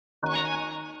If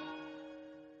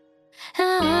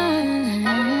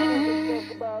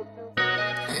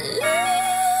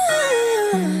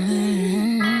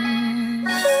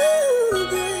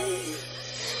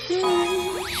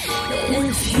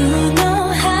you know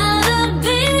how to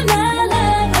be my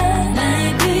lover,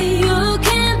 maybe you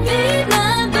can be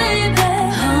my baby.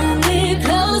 Hold me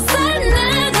close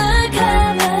under the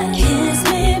cover. Kiss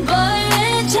me, boy,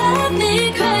 and drive me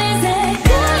crazy.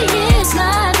 Boy, it's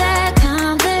not that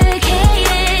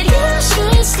complicated. You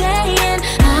should stay in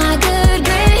my good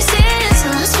graces. So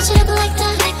let's switch it up like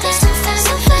that, so fast,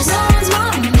 so fast. No one's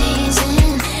more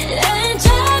amazing and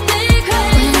drive me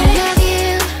crazy. When I love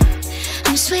you,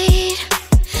 I'm sweet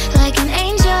like an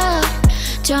angel,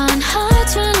 drawing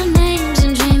hearts, running names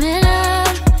and dreaming of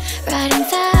riding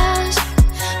fast,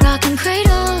 rocking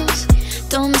cradles.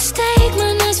 Don't mistake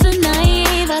my nights for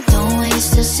naive. I don't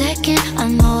waste a second. I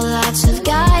know lots of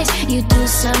guys. You do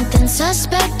something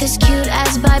suspect, as cute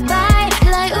as bye-bye.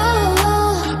 Like,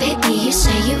 ooh, baby, you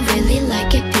say you really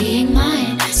like it being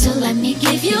mine, so let me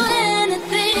give you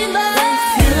anything but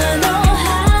if you know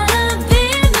how to be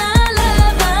my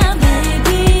lover,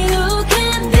 baby, you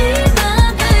can be my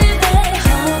baby.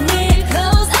 Hold me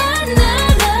close under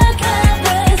the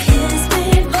covers. Kiss me,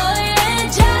 boy, and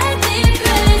drive me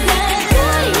crazy.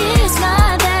 Boy, it's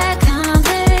not that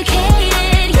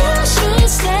complicated. You should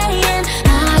stay in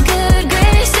my good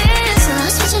graces. So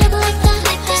let's switch it up like that,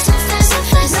 so fast, so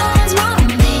fast. No one's more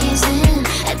amazing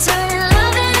at turning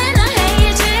love into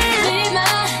hatred. Be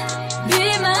my, be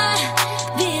my,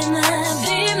 be my,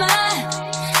 be my,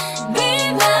 be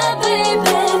my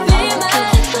baby. Be my,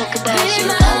 fuck about you.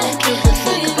 I don't give a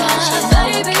fuck about you.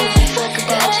 Baby, fuck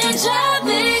about you. Drive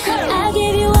me crazy. I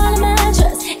give you all of my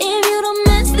trust. If you don't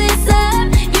mess this up,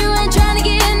 you ain't trying to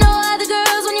get no other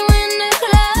girls when you're in the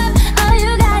club. All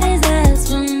you got is us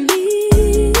for me.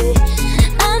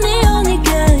 I'm the only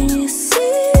girl you see.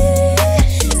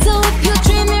 So if you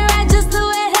treat me right just the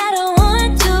way that I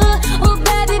want to, oh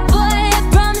baby boy, I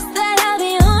promise that I'll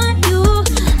be on you.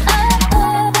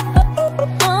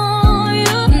 On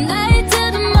you, night to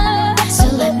the morning. So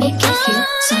let me give you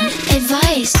some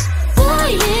advice. Boy,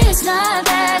 it's not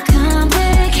that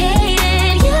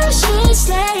complicated. You should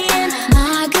stay in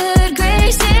my good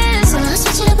graces. So let's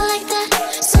switch it up like that,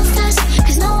 so fast,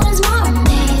 'cause no one's more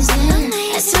amazing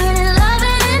at turning love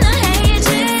into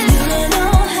hatred. You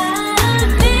know how to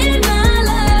be my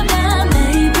lover,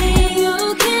 maybe you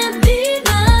can be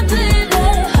my baby.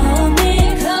 Hold me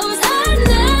close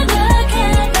under the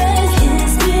covers.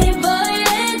 Kiss me, boy,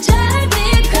 and drive me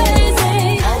crazy.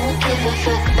 I won't give a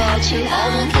fuck about you. I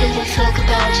won't give a fuck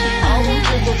about you. I won't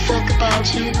give a fuck about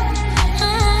you.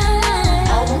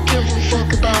 I won't give a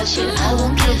fuck about you. I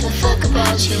won't give a fuck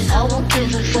about you. I won't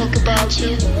give a fuck about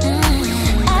you.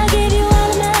 I give you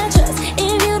all of my trust.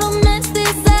 If you don't mess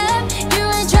this up, you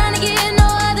ain't trying to get no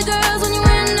other girls when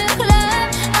you're in the club.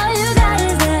 All you got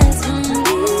is us for me.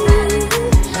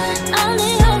 I'm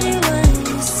the only one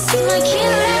you see. My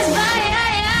cute ass body,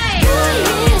 boy,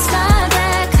 it's not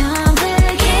that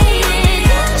complicated.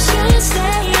 You should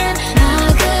stay in my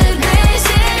good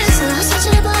graces. So let's switch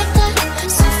it up like that,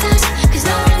 so fast, 'cause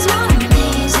no one's more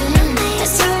amazing at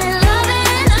turning love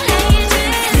into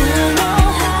hatred. You know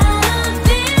how to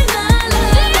be my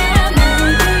lover,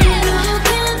 maybe you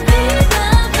can be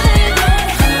my baby.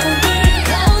 Hold me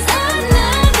close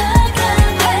under the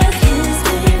covers. Kiss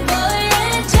me, boy,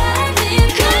 and drive me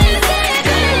crazy.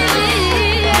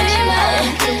 I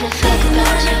don't give a fuck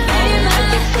about you. I don't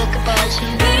give a fuck about you.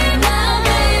 Be my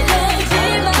baby. Be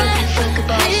my, fuck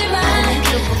about you. I don't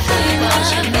give a fuck about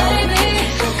you. I don't give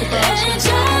a fuck about you.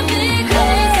 Drive me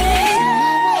crazy.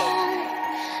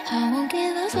 I won't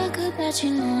give a fuck about you.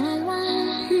 No, I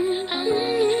won't.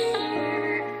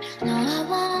 No, I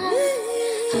won't.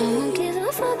 I won't give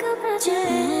a fuck about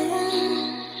you.